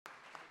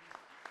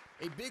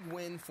A big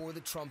win for the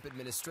Trump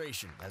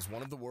administration as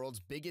one of the world's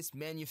biggest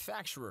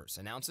manufacturers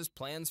announces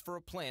plans for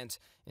a plant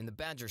in the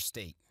Badger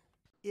State.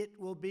 It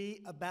will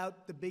be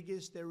about the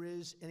biggest there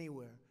is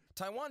anywhere.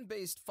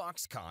 Taiwan-based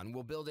Foxconn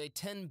will build a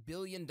 $10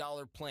 billion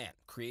plant,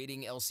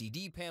 creating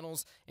LCD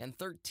panels and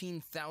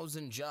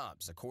 13,000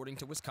 jobs, according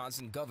to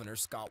Wisconsin Governor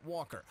Scott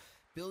Walker.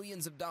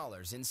 Billions of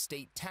dollars in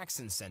state tax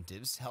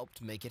incentives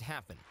helped make it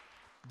happen.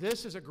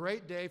 This is a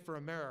great day for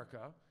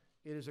America.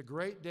 It is a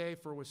great day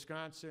for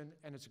Wisconsin,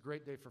 and it's a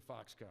great day for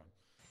Foxconn.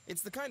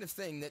 It's the kind of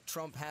thing that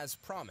Trump has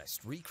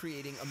promised,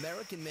 recreating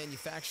American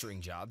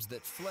manufacturing jobs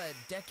that fled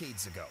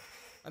decades ago.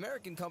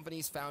 American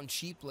companies found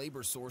cheap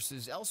labor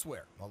sources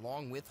elsewhere,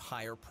 along with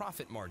higher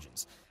profit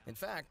margins. In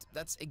fact,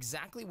 that's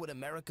exactly what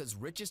America's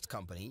richest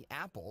company,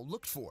 Apple,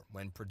 looked for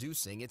when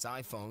producing its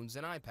iPhones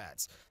and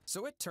iPads.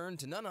 So it turned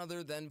to none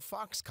other than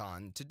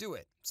Foxconn to do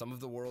it. Some of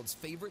the world's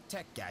favorite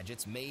tech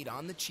gadgets made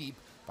on the cheap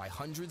by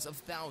hundreds of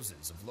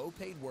thousands of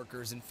low-paid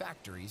workers in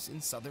factories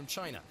in southern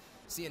China.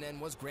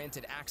 CNN was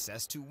granted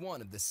access to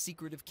one of the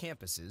secretive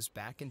campuses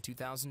back in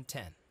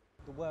 2010.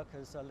 The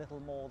workers are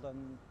little more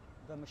than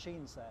the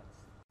machine set.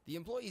 The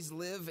employees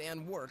live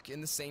and work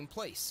in the same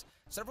place.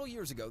 Several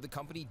years ago, the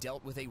company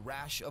dealt with a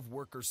rash of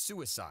worker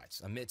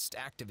suicides amidst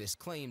activist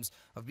claims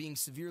of being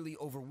severely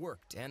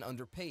overworked and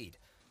underpaid.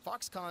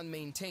 Foxconn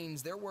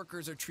maintains their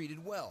workers are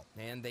treated well,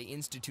 and they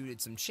instituted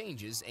some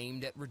changes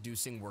aimed at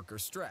reducing worker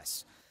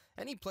stress.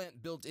 Any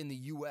plant built in the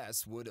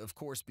U.S. would, of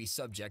course, be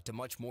subject to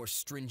much more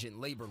stringent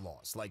labor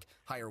laws, like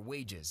higher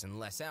wages and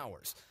less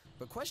hours.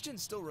 But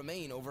questions still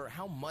remain over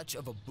how much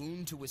of a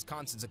boon to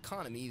Wisconsin's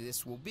economy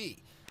this will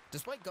be.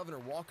 Despite Governor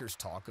Walker's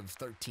talk of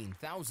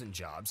 13,000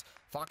 jobs,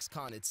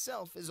 Foxconn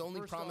itself is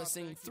only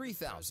promising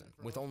 3,000,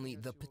 with only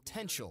the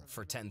potential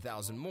for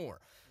 10,000 more.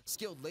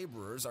 Skilled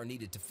laborers are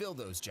needed to fill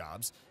those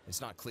jobs.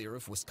 It's not clear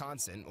if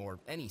Wisconsin, or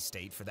any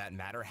state for that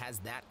matter, has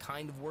that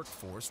kind of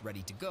workforce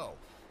ready to go.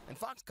 And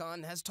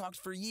Foxconn has talked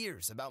for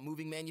years about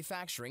moving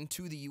manufacturing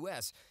to the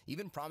U.S.,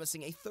 even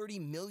promising a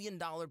 $30 million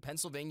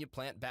Pennsylvania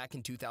plant back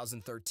in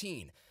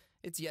 2013.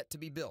 It's yet to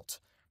be built.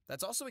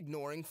 That's also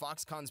ignoring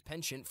Foxconn's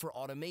penchant for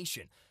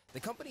automation. The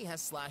company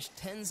has slashed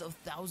tens of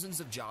thousands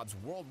of jobs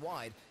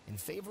worldwide in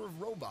favor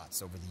of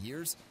robots over the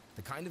years,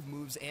 the kind of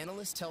moves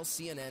analysts tell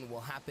CNN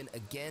will happen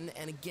again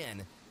and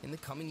again in the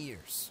coming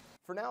years.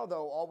 For now,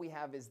 though, all we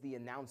have is the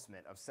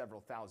announcement of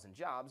several thousand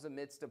jobs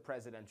amidst a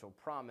presidential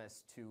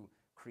promise to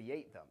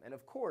create them. And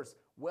of course,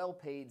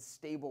 well-paid,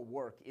 stable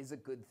work is a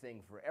good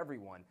thing for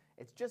everyone.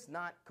 It's just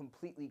not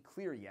completely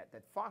clear yet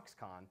that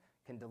Foxconn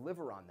can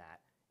deliver on that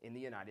in the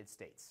United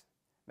States.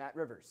 Matt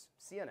Rivers,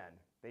 CNN,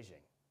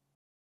 Beijing.